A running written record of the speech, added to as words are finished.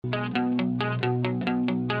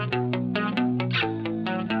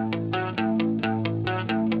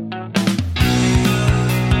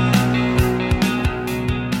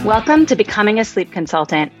Welcome to Becoming a Sleep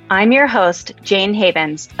Consultant. I'm your host, Jane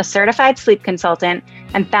Havens, a certified sleep consultant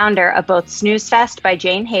and founder of both Snooze Fest by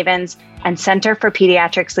Jane Havens and Center for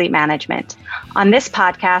Pediatric Sleep Management. On this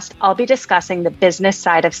podcast, I'll be discussing the business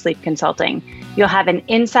side of sleep consulting. You'll have an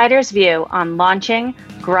insider's view on launching,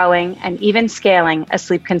 growing, and even scaling a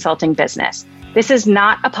sleep consulting business. This is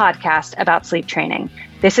not a podcast about sleep training.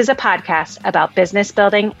 This is a podcast about business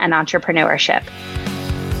building and entrepreneurship.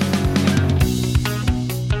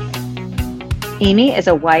 Amy is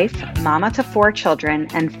a wife, mama to 4 children,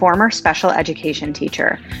 and former special education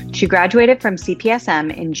teacher. She graduated from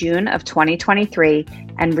CPSM in June of 2023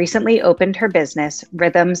 and recently opened her business,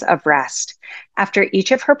 Rhythms of Rest. After each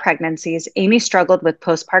of her pregnancies, Amy struggled with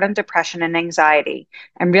postpartum depression and anxiety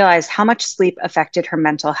and realized how much sleep affected her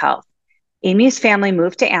mental health. Amy's family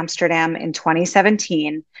moved to Amsterdam in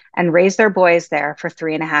 2017 and raised their boys there for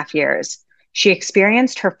 3.5 years. She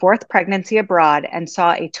experienced her 4th pregnancy abroad and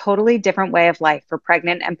saw a totally different way of life for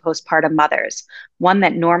pregnant and postpartum mothers, one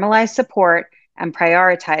that normalized support and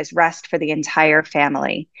prioritized rest for the entire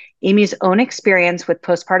family. Amy's own experience with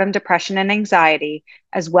postpartum depression and anxiety,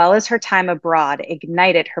 as well as her time abroad,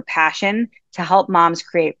 ignited her passion to help moms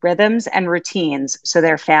create rhythms and routines so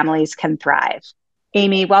their families can thrive.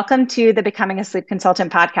 Amy, welcome to the Becoming a Sleep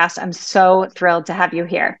Consultant podcast. I'm so thrilled to have you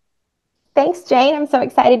here. Thanks, Jane. I'm so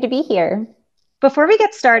excited to be here. Before we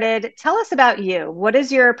get started, tell us about you. What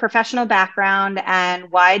is your professional background and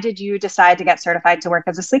why did you decide to get certified to work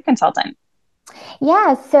as a sleep consultant?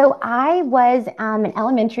 Yeah, so I was an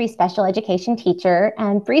elementary special education teacher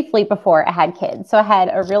and briefly before I had kids. So I had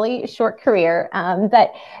a really short career,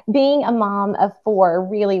 but being a mom of 4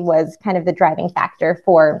 really was kind of the driving factor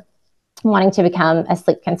for wanting to become a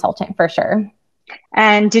sleep consultant for sure.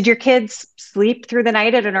 And did your kids sleep through the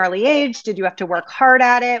night at an early age? Did you have to work hard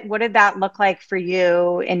at it? What did that look like for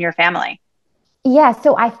you and your family? Yeah,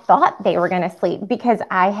 so I thought they were going to sleep because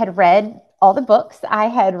I had read all the books, I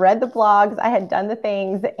had read the blogs, I had done the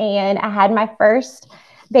things, and I had my first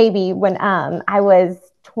baby when I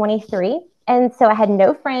was 23. And so I had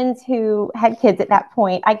no friends who had kids at that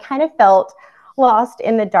point. I kind of felt lost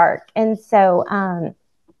in the dark. And so I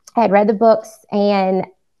had read the books and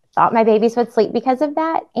thought my babies would sleep because of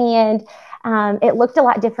that. And it looked a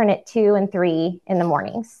lot different at 2 and 3 in the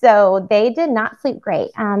morning. So they did not sleep great.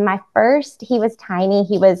 My first, he was tiny.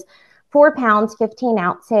 He was 4 pounds, 15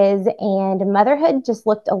 ounces. And motherhood just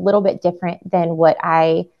looked a little bit different than what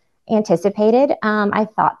I anticipated. I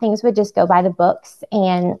thought things would just go by the books,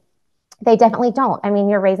 and they definitely don't. I mean,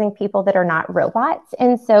 you're raising people that are not robots.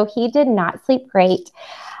 And so he did not sleep great.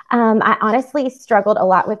 I honestly struggled a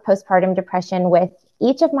lot with postpartum depression with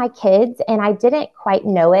each of my kids, and I didn't quite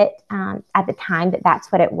know it at the time that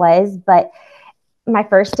that's what it was, but my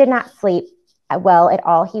first did not sleep well at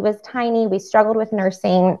all. He was tiny. We struggled with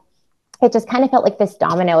nursing. It just kind of felt like this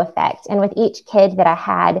domino effect. And with each kid that I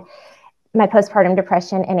had, my postpartum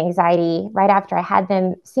depression and anxiety right after I had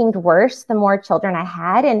them seemed worse the more children I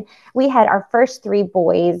had. And we had our first 3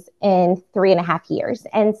 boys in 3.5 years.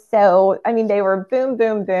 And so, I mean, they were boom,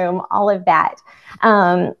 boom, boom, all of that.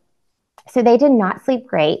 So they did not sleep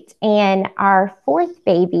great. And our 4th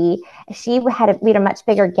baby, we had a much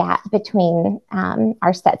bigger gap between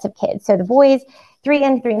our sets of kids. So the boys, 3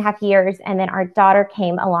 and 3.5 years, and then our daughter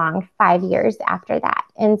came along 5 years after that.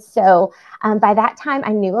 And so by that time,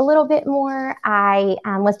 I knew a little bit more. I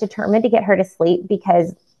was determined to get her to sleep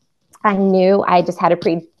because I knew I just had a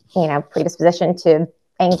predisposition to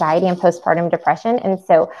anxiety and postpartum depression. And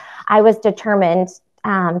so I was determined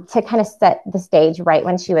to kind of set the stage right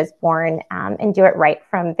when she was born and do it right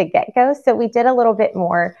from the get-go. So we did a little bit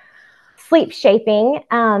more sleep shaping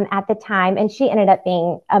at the time, and she ended up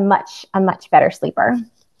being a much better sleeper.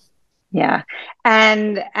 Yeah.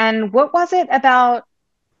 And what was it about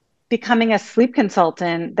becoming a sleep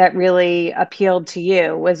consultant that really appealed to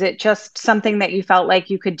you? Was it just something that you felt like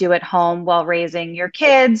you could do at home while raising your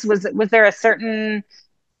kids? Was there a certain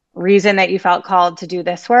reason that you felt called to do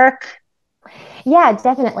this work? Yeah,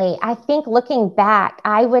 definitely. I think looking back,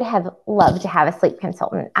 I would have loved to have a sleep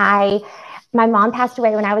consultant. My mom passed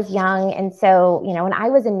away when I was young. And so, when I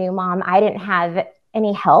was a new mom, I didn't have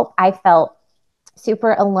any help. I felt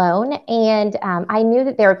super alone. And I knew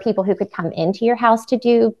that there were people who could come into your house to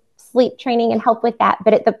do sleep training and help with that.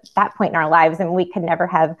 But at that point in our lives, and we could never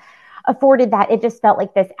have afforded that. It just felt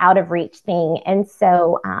like this out of reach thing. And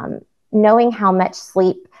so knowing how much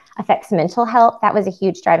sleep affects mental health, that was a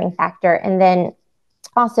huge driving factor. And then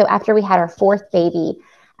also after we had our fourth baby,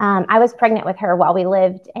 I was pregnant with her while we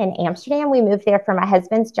lived in Amsterdam. We moved there for my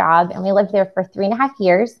husband's job, and we lived there for 3.5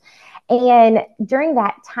 years. And during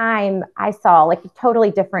that time, I saw like a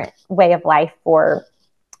totally different way of life for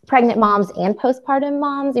pregnant moms and postpartum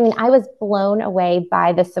moms. I mean, I was blown away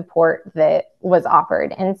by the support that was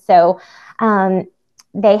offered. And so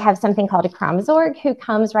they have something called a Chromazorg who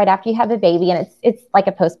comes right after you have a baby, and it's like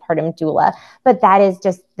a postpartum doula, but that is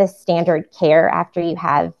just the standard care after you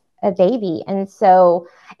have a baby. And so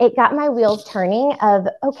it got my wheels turning of,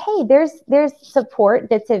 okay, there's support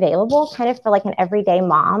that's available kind of for like an everyday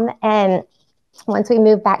mom. And once we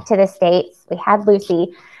moved back to the States, we had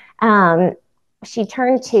Lucy. She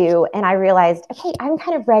turned 2, and I realized, okay, I'm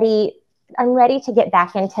kind of ready. I'm ready to get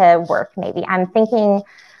back into work. Maybe I'm thinking,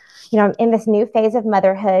 I'm in this new phase of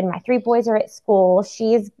motherhood. My 3 boys are at school.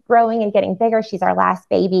 She's growing and getting bigger. She's our last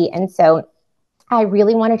baby. And so I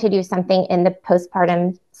really wanted to do something in the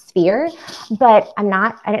postpartum sphere, but I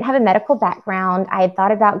didn't have a medical background. I had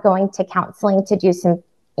thought about going to counseling to do some,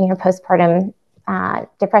 postpartum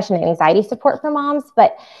depression and anxiety support for moms,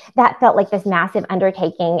 but that felt like this massive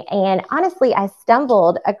undertaking. And honestly, I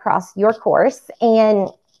stumbled across your course, and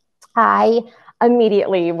I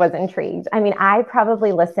immediately was intrigued. I mean, I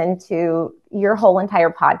probably listened to your whole entire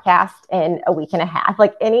podcast in a week and a half.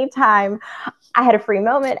 Like anytime I had a free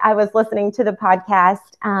moment, I was listening to the podcast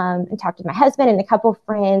and talked to my husband and a couple of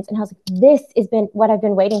friends. And I was like, this has been what I've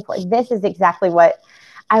been waiting for. This is exactly what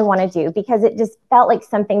I want to do, because it just felt like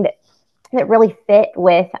something that really fit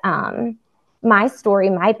with my story,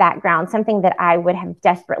 my background, something that I would have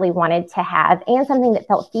desperately wanted to have, and something that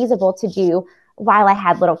felt feasible to do while I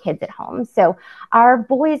had little kids at home. So our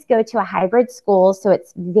boys go to a hybrid school, so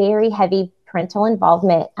it's very heavy parental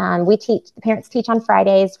involvement. The parents teach on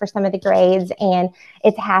Fridays for some of the grades, and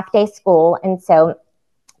it's a half-day school. And so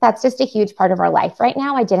that's just a huge part of our life right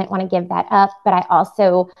now. I didn't want to give that up, but I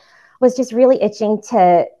also was just really itching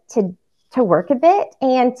to work a bit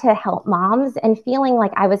and to help moms, and feeling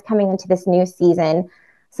like I was coming into this new season.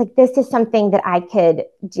 It's like, this is something that I could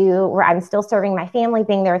do where I'm still serving my family,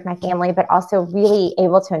 being there with my family, but also really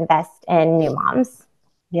able to invest in new moms.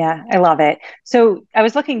 Yeah, I love it. So I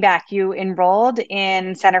was looking back, you enrolled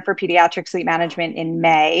in Center for Pediatric Sleep Management in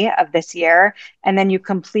May of this year, and then you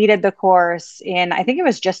completed the course in, I think it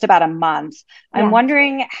was just about a month. I'm Yeah.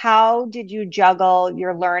 wondering, how did you juggle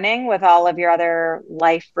your learning with all of your other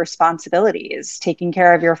life responsibilities, taking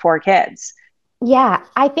care of your 4 kids? Yeah,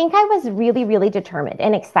 I think I was really, really determined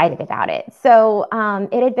and excited about it. So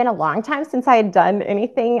it had been a long time since I had done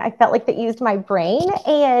anything I felt like that used my brain,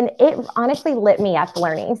 and it honestly lit me up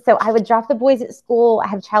learning. So I would drop the boys at school. I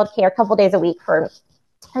have childcare a couple days a week for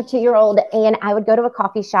our 2-year-old, and I would go to a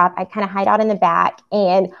coffee shop. I'd kind of hide out in the back,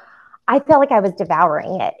 and I felt like I was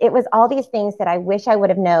devouring it. It was all these things that I wish I would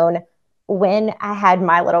have known when I had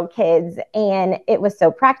my little kids, and it was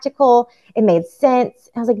so practical. It made sense.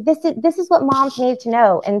 I was like, this is what moms need to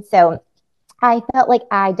know. And so I felt like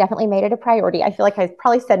I definitely made it a priority. I feel like I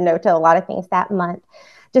probably said no to a lot of things that month,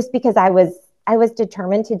 just because I was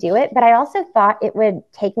determined to do it. But I also thought it would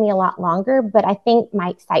take me a lot longer. But I think my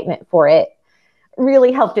excitement for it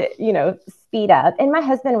really helped it, speed up. And my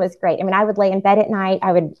husband was great. I mean, I would lay in bed at night.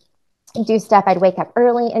 I would do stuff. I'd wake up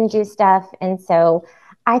early and do stuff. And so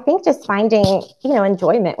I think just finding,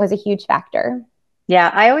 enjoyment was a huge factor.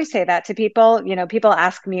 Yeah, I always say that to people. People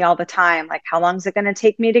ask me all the time, like, how long is it going to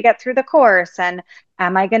take me to get through the course? And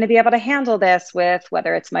am I going to be able to handle this with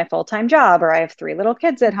whether it's my full-time job or I have 3 little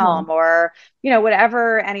kids at Mm-hmm. home or,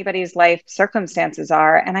 whatever anybody's life circumstances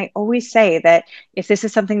are. And I always say that if this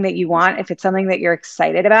is something that you want, if it's something that you're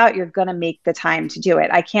excited about, you're going to make the time to do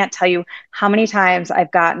it. I can't tell you how many times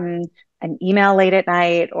I've gotten an email late at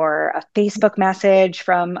night or a Facebook message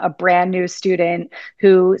from a brand new student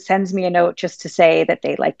who sends me a note just to say that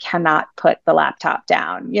they like cannot put the laptop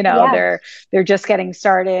down. Yeah. They're just getting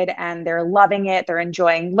started and they're loving it. They're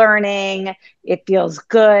enjoying learning. It feels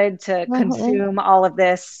good to Mm-hmm. consume all of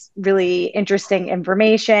this really interesting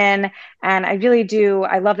information. And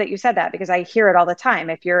I love that you said that, because I hear it all the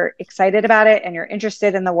time. If you're excited about it and you're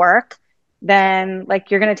interested in the work, then like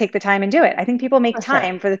you're going to take the time and do it. I think people make For sure.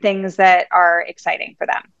 time for the things that are exciting for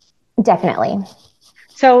them. Definitely.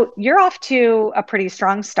 So you're off to a pretty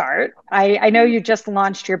strong start. I know you just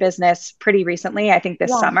launched your business pretty recently, I think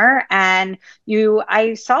this Yeah. summer. And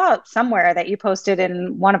I saw somewhere that you posted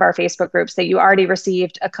in one of our Facebook groups that you already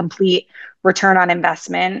received a complete return on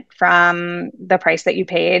investment from the price that you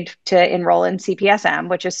paid to enroll in CPSM,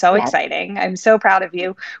 which is so Yep. exciting. I'm so proud of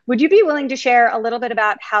you. Would you be willing to share a little bit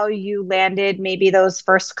about how you landed maybe those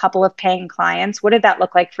first couple of paying clients? What did that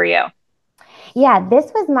look like for you? Yeah,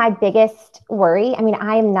 this was my biggest worry. I mean,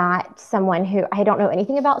 I am not someone who, I don't know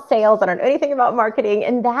anything about sales. I don't know anything about marketing.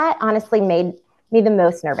 And that honestly made me the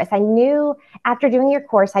most nervous. I knew after doing your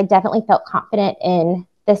course, I definitely felt confident in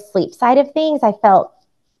the sleep side of things. I felt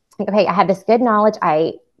like, okay, I have this good knowledge.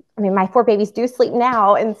 I mean, my 4 babies do sleep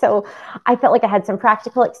now. And so I felt like I had some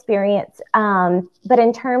practical experience. But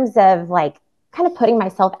in terms of like kind of putting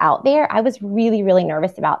myself out there, I was really, really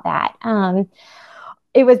nervous about that.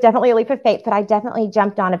 It was definitely a leap of faith, but I definitely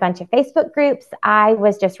jumped on a bunch of Facebook groups. I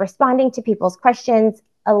was just responding to people's questions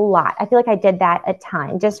a lot. I feel like I did that a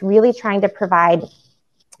ton, just really trying to provide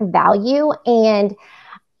value and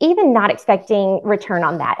even not expecting return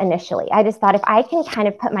on that initially. I just thought if I can kind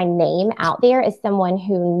of put my name out there as someone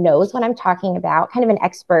who knows what I'm talking about, kind of an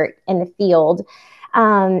expert in the field,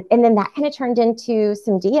 and then that kind of turned into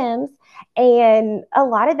some DMs. And a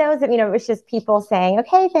lot of those, it was just people saying,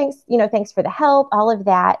 okay, thanks, thanks for the help, all of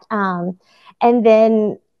that. And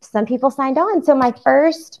then some people signed on. So my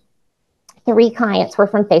first 3 clients were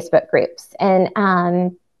from Facebook groups. And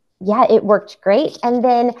yeah, it worked great. And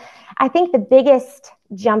then I think the biggest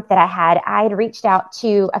jump that I had reached out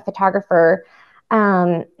to a photographer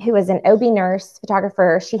who was an OB nurse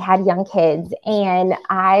photographer. She had young kids, and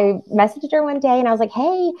I messaged her one day and I was like,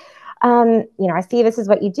 hey, I see this is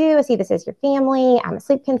what you do. I see this as your family. I'm a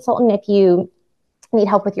sleep consultant. If you need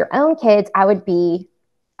help with your own kids, I would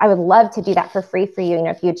love to do that for free for you.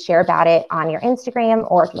 If you'd share about it on your Instagram,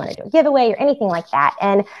 or if you want to do a giveaway or anything like that.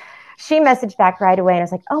 And she messaged back right away and I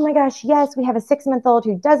was like, oh my gosh, yes, we have a 6-month-old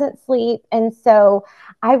who doesn't sleep. And so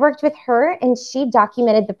I worked with her and she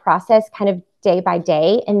documented the process kind of day by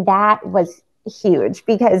day. And that was huge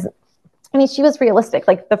because, she was realistic.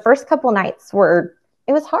 Like the first couple nights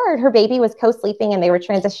it was hard. Her baby was co-sleeping and they were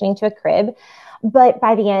transitioning to a crib. But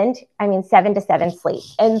by the end, 7 to 7 sleep.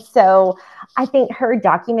 And so I think her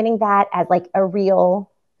documenting that as like a real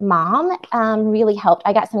mom really helped.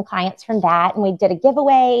 I some clients from that, and we did a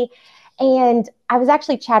giveaway. And I was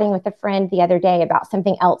actually chatting with a friend the other day about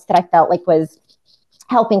something else that I felt like was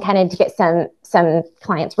helping kind of to get some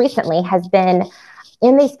clients recently, has been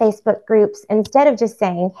in these Facebook groups, instead of just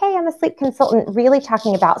saying, hey, I'm a sleep consultant, really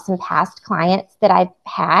talking about some past clients that I've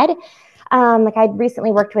had. Like I'd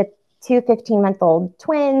recently worked with 2 15-month-old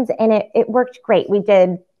twins, and it worked great. We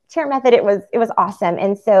did chair method. It was awesome.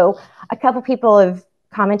 And so a couple people have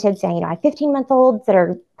commented saying, I have 15-month-olds that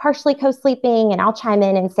are partially co-sleeping, and I'll chime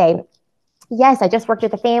in and say, yes, I just worked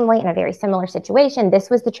with a family in a very similar situation. This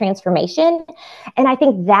was the transformation. And I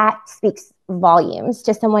think that speaks volumes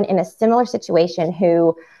to someone in a similar situation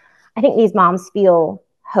who, I think these moms feel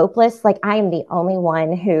hopeless. Like I am the only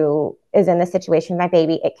one who is in this situation with my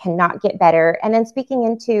baby. It cannot get better. And then speaking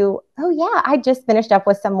into, oh yeah, I just finished up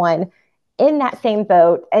with someone in that same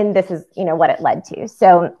boat, and this is, what it led to.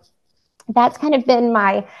 So that's kind of been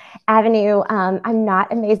my avenue. I'm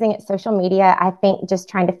not amazing at social media. I think just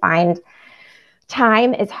trying to find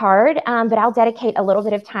time is hard, but I'll dedicate a little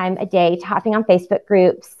bit of time a day to hopping on Facebook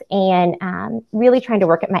groups and really trying to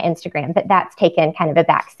work at my Instagram. But that's taken kind of a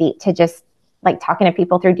backseat to just like talking to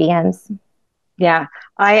people through DMs. Yeah.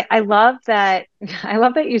 I love that. I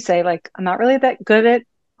love that you say like, I'm not really that good at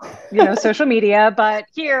social media, but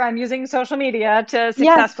here I'm using social media to Yes.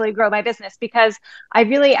 successfully grow my business, because I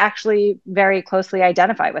really actually very closely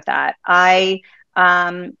identify with that. I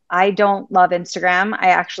don't love Instagram.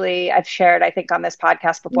 I've shared, I think on this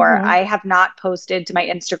podcast before, Mm-hmm. I have not posted to my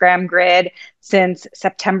Instagram grid since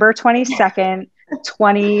September 22nd,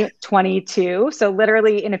 2022. So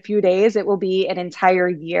literally in a few days, it will be an entire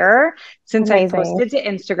year since I've Amazing. posted to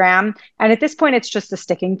Instagram. And at this point, it's just a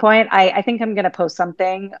sticking point. I think I'm going to post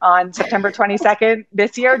something on September 22nd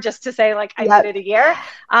this year just to say like I did it Yep. a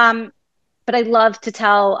year. But I love to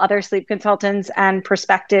tell other sleep consultants and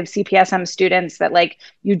prospective CPSM students that like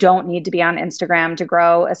you don't need to be on Instagram to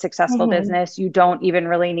grow a successful Mm-hmm. business. You don't even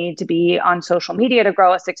really need to be on social media to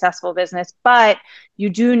grow a successful business, but you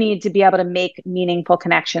do need to be able to make meaningful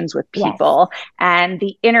connections with Yes. people. And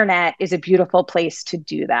the internet is a beautiful place to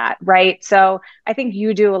do that, right? So I think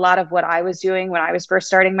you do a lot of what I was doing when I was first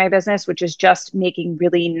starting my business, which is just making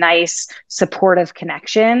really nice, supportive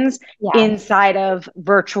connections Yes. inside of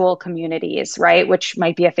virtual communities, right? Which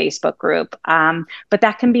might be a Facebook group. But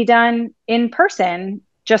that can be done in person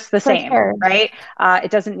just the For same, sure. right? It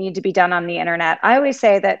doesn't need to be done on the internet. I always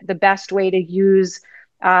say that the best way to use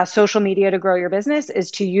social media to grow your business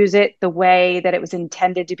is to use it the way that it was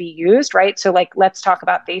intended to be used, right? So, like, let's talk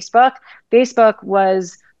about Facebook. Facebook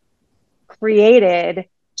was created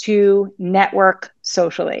to network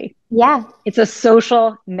socially. Yeah. It's a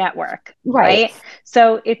social network, Right. right?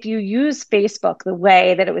 So if you use Facebook the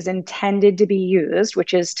way that it was intended to be used,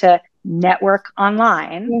 which is to network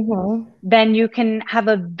online, Hmm. then you can have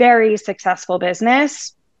a very successful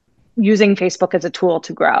business using Facebook as a tool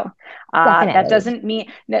to grow. That Definitely. doesn't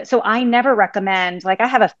mean that. So I never recommend, like, I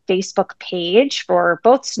have a Facebook page for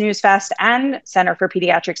both Snooze Fest and Center for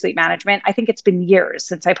Pediatric Sleep Management. I think it's been years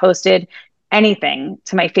since I posted anything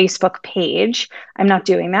to my Facebook page. I'm not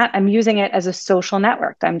doing that. I'm using it as a social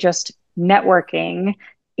network. I'm just networking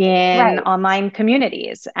in Right. online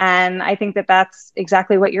communities. And I think that that's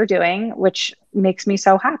exactly what you're doing, which makes me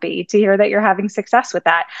so happy to hear that you're having success with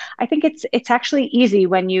that. I think it's actually easy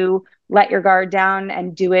when you let your guard down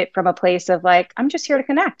and do it from a place of like, I'm just here to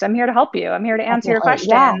connect. I'm here to help you. I'm here to answer your Definitely.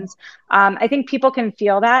 Yeah. questions. I think people can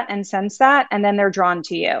feel that and sense that, and then they're drawn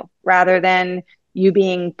to you rather than you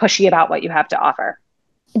being pushy about what you have to offer.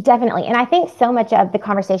 Definitely. And I think so much of the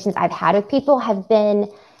conversations I've had with people have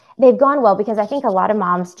been, they've gone well because I think a lot of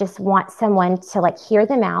moms just want someone to like hear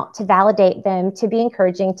them out, to validate them, to be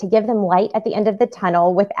encouraging, to give them light at the end of the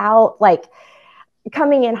tunnel without like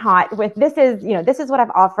coming in hot with this is, this is what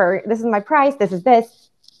I've offered. This is my price. This is this.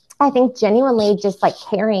 I think genuinely just like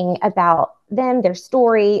caring about them, their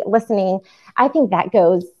story, listening, I think that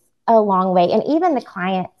goes a long way. And even the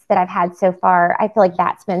clients that I've had so far, I feel like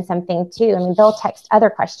that's been something too. I mean, they'll text other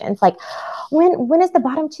questions like, when is the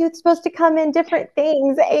bottom tooth supposed to come in, different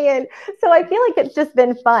things. And so I feel like it's just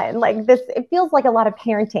been fun. Like this, it feels like a lot of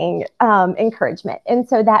parenting encouragement. And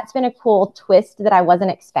so that's been a cool twist that I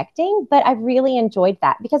wasn't expecting, but I really enjoyed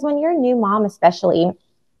that because when you're a new mom, especially,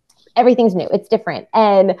 everything's new, it's different.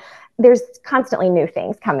 And there's constantly new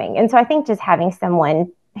things coming. And so I think just having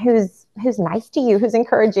someone who's nice to you, who's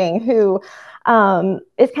encouraging, who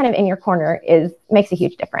is kind of in your corner is makes a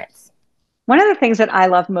huge difference. One of the things that I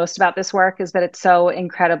love most about this work is that it's so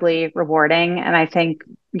incredibly rewarding. And I think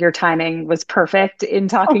your timing was perfect in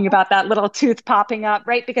talking about that little tooth popping up,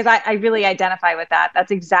 right? Because I really identify with that. That's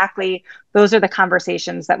exactly, those are the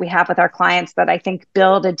conversations that we have with our clients that I think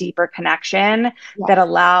build a deeper connection that Yes.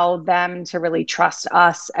 allow them to really trust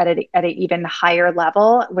us at an even higher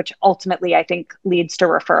level, which ultimately I think leads to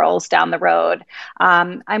referrals down the road.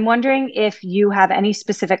 I'm wondering if you have any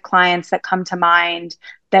specific clients that come to mind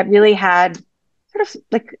that really had sort of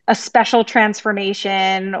like a special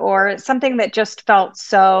transformation or something that just felt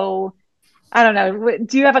so, I don't know.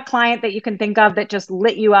 Do you have a client that you can think of that just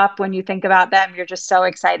lit you up when you think about them? You're just so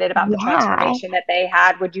excited about the Yeah, transformation that they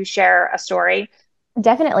had. Would you share a story?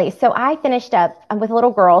 definitely. So I finished up with a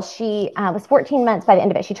little girl. She was 14 months by the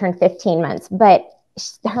end of it. She turned 15 months, but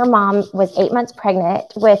her mom was 8 months pregnant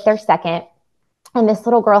with their second. And this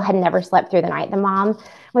little girl had never slept through the night. The mom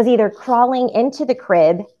was either crawling into the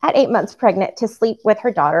crib at 8 months pregnant to sleep with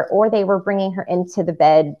her daughter, or they were bringing her into the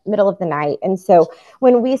bed middle of the night. And so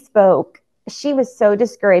when we spoke, she was so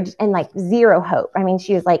discouraged and like zero hope. I mean,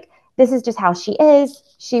 she was like, this is just how she is.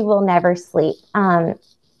 She will never sleep.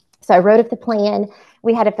 So I wrote up the plan.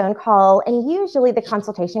 We had a phone call, and usually the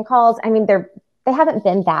consultation calls, I mean, they haven't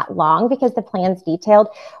been that long because the plan's detailed.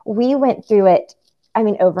 We went through it, I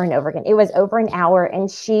mean, over and over again. It was over an hour, and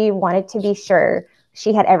she wanted to be sure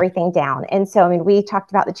she had everything down. And so, I mean, we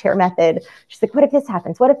talked about the chair method. She's like, what if this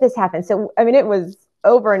happens? What if this happens? So, I mean, it was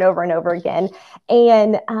over and over and over again.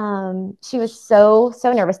 And she was so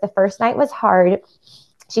nervous. The first night was hard.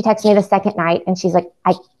 She texted me the second night and she's like,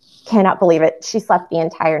 I cannot believe it. She slept the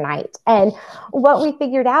entire night. And what we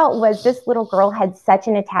figured out was this little girl had such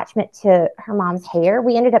an attachment to her mom's hair.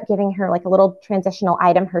 We ended up giving her like a little transitional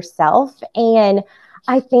item herself. And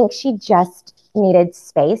I think she just needed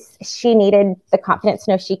space. She needed the confidence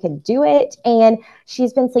to know she could do it. And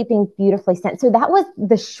she's been sleeping beautifully since. So that was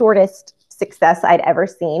the shortest success I'd ever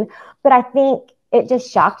seen. But I think it just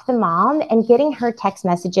shocked the mom, and getting her text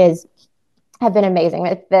messages have been amazing.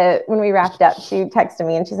 When we wrapped up, she texted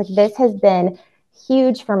me and she's like, this has been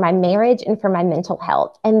huge for my marriage and for my mental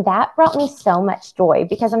health. And that brought me so much joy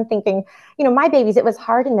because I'm thinking, my babies, it was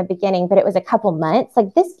hard in the beginning, but it was a couple months.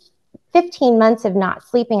 Like this 15 months of not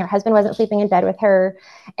sleeping, her husband wasn't sleeping in bed with her,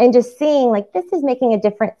 and just seeing like this is making a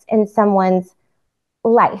difference in someone's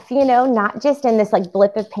life, not just in this like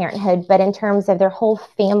blip of parenthood, but in terms of their whole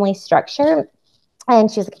family structure.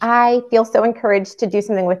 And she was like, I feel so encouraged to do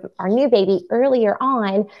something with our new baby earlier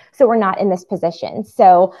on, so we're not in this position.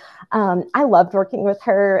 So I loved working with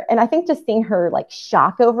her. And I think just seeing her like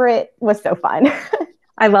shock over it was so fun.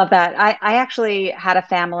 I love that. I actually had a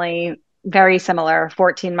family very similar,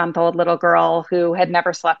 14-month-old little girl who had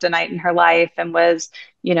never slept a night in her life and was,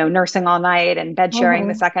 nursing all night and bed sharing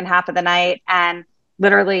the Mhm. second half of the night. And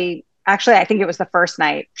literally actually, I think it was the first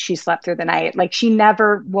night she slept through the night. Like she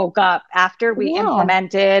never woke up after we Yeah.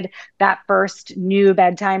 implemented that first new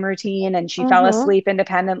bedtime routine and she fell Mm-hmm. asleep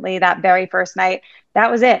independently that very first night.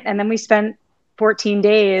 That was it. And then we spent 14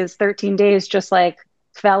 days, 13 days just like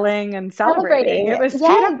felling and celebrating. Celebrating. It was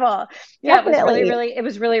Yes, beautiful. Yeah, it was really, definitely. really, it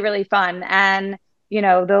was really, really fun. And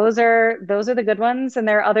those are the good ones. And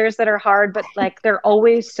there are others that are hard, but like they're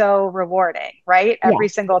always so rewarding, right? Every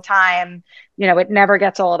Yes. single time, it never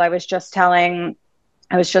gets old. I was just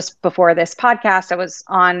before this podcast, I was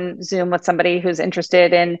on Zoom with somebody who's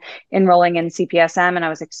interested in enrolling in CPSM. And I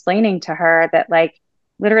was explaining to her that, like,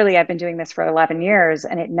 literally, I've been doing this for 11 years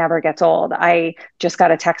and it never gets old. I just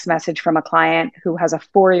got a text message from a client who has a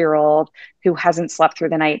 4 year old who hasn't slept through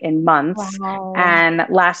the night in months. Wow. And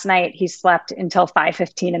last night he slept until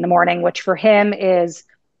 5:15 in the morning, which for him is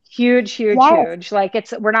huge, huge, Yes. huge. Like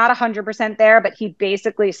we're not 100% there, but he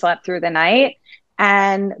basically slept through the night.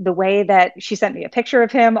 And the way that she sent me a picture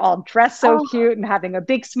of him all dressed so Oh, cute and having a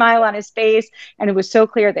big smile on his face. And it was so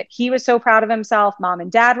clear that he was so proud of himself. Mom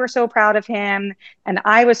and dad were so proud of him. And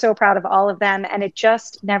I was so proud of all of them. And it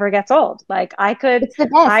just never gets old. Like it's the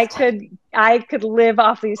I best. could, I could live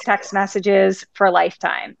off these text messages for a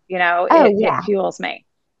lifetime. Oh, It yeah. fuels me.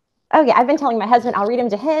 Oh, yeah. I've been telling my husband, I'll read them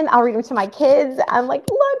to him. I'll read them to my kids. I'm like,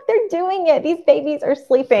 look, they're doing it. These babies are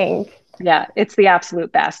sleeping. Yeah, it's the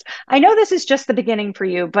absolute best. I know this is just the beginning for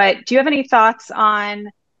you, but do you have any thoughts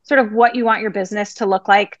on sort of what you want your business to look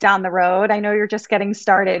like down the road? I know you're just getting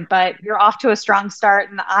started, but you're off to a strong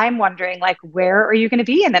start. And I'm wondering, like, where are you going to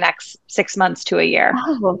be in the next 6 months to a year?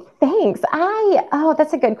 Oh, thanks.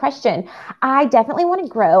 That's a good question. I definitely want to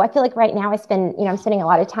grow. I feel like right now I'm spending a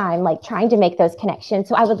lot of time like trying to make those connections.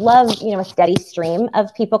 So I would love, a steady stream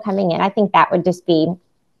of people coming in. I think that would just be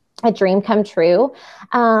a dream come true.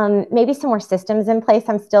 Maybe some more systems in place.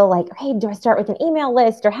 I'm still like, hey, do I start with an email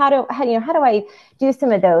list or how do I do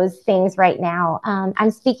some of those things right now?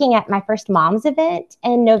 I'm speaking at my first mom's event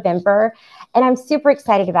in November, and I'm super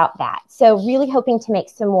excited about that. So really hoping to make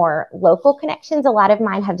some more local connections. A lot of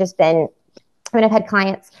mine have just been, I've had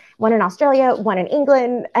clients, one in Australia, one in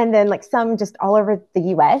England, and then like some just all over the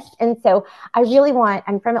US. And so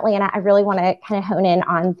I'm from Atlanta. I really want to kind of hone in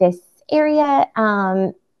on this area.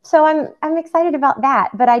 So I'm excited about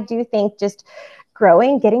that. But I do think just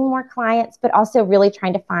growing, getting more clients, but also really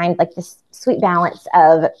trying to find like this sweet balance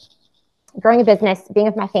of growing a business, being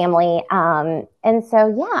with my family. And so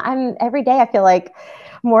yeah, I'm every day I feel like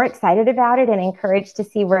more excited about it and encouraged to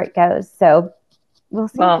see where it goes. So we'll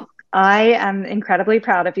see. Well, I am incredibly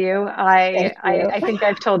proud of you. Thank you. I think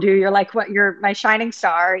I've told you you're like you're my shining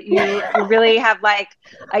star. You really have like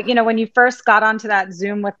when you first got onto that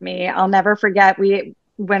Zoom with me, I'll never forget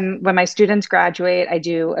when my students graduate, I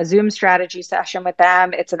do a Zoom strategy session with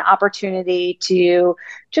them. It's an opportunity to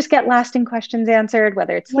just get lasting questions answered,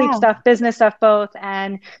 whether it's sleep Yeah. stuff, business stuff, both.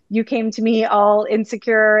 And you came to me all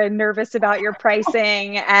insecure and nervous about your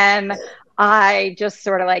pricing, and I just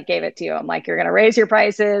sort of like gave it to you. I'm like, you're going to raise your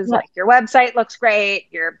prices. Yep. Like your website looks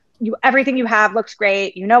great. Everything you have looks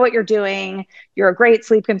great. You know what you're doing. You're a great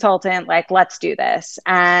sleep consultant. Like, let's do this.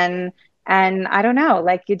 And I don't know,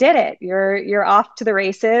 like you did it. You're off to the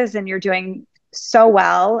races and you're doing so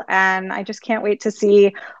well. And I just can't wait to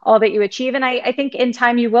see all that you achieve. And I think in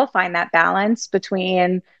time you will find that balance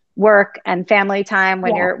between work and family time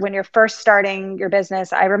Yeah. when you're first starting your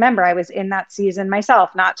business. I remember I was in that season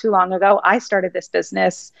myself not too long ago. I started this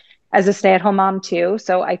business as a stay-at-home mom too,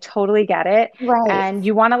 so I totally get it. Right. And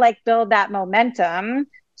you want to like build that momentum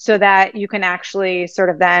so that you can actually sort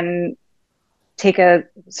of then take a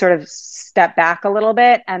sort of step back a little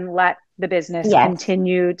bit and let the business Yes.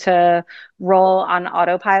 continue to roll on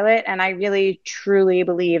autopilot. And I really truly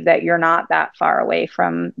believe that you're not that far away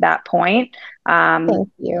from that point. Um, Thank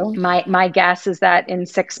you. my guess is that in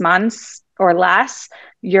 6 months or less,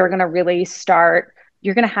 you're going to really start.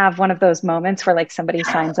 You're going to have one of those moments where like somebody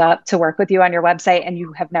signs up to work with you on your website and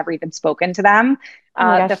you have never even spoken to them. Oh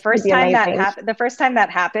my gosh, it'd be amazing. The first time that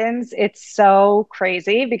happens, it's so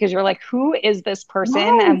crazy because you're like, who is this person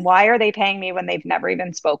and Yes. why are they paying me when they've never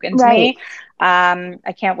even spoken to Right. me?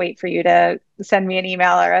 I can't wait for you to send me an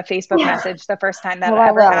email or a Facebook Yeah. message the first time that Well, I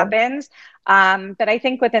ever will. happens. But I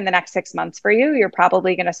think within the next 6 months for you, you're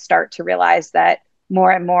probably going to start to realize that more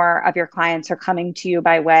and more of your clients are coming to you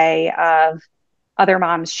by way of other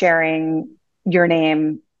moms sharing your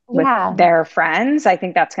name with Yeah. their friends. I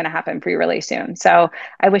think that's going to happen for you really soon. So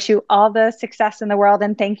I wish you all the success in the world.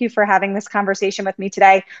 And thank you for having this conversation with me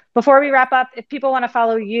today. Before we wrap up, if people want to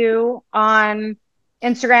follow you on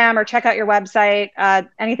Instagram or check out your website,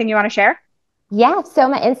 anything you want to share? Yeah. So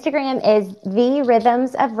my Instagram is the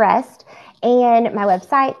Rhythms of Rest. And my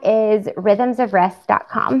website is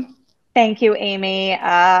rhythmsofrest.com. Thank you, Amy.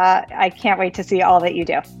 I can't wait to see all that you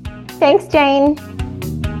do. Thanks, Jane.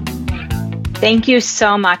 Thank you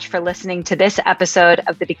so much for listening to this episode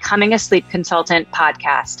of the Becoming a Sleep Consultant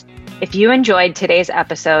podcast. If you enjoyed today's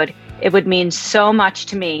episode, it would mean so much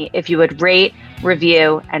to me if you would rate,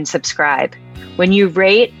 review, and subscribe. When you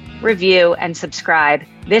rate, review, and subscribe,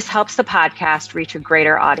 this helps the podcast reach a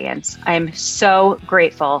greater audience. I am so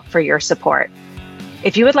grateful for your support.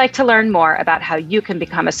 If you would like to learn more about how you can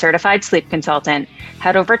become a certified sleep consultant,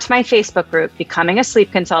 head over to my Facebook group, Becoming a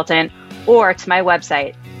Sleep Consultant, or to my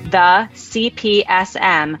website, thecpsm.com.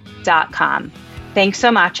 Thanks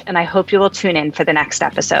so much, and I hope you will tune in for the next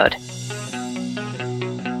episode.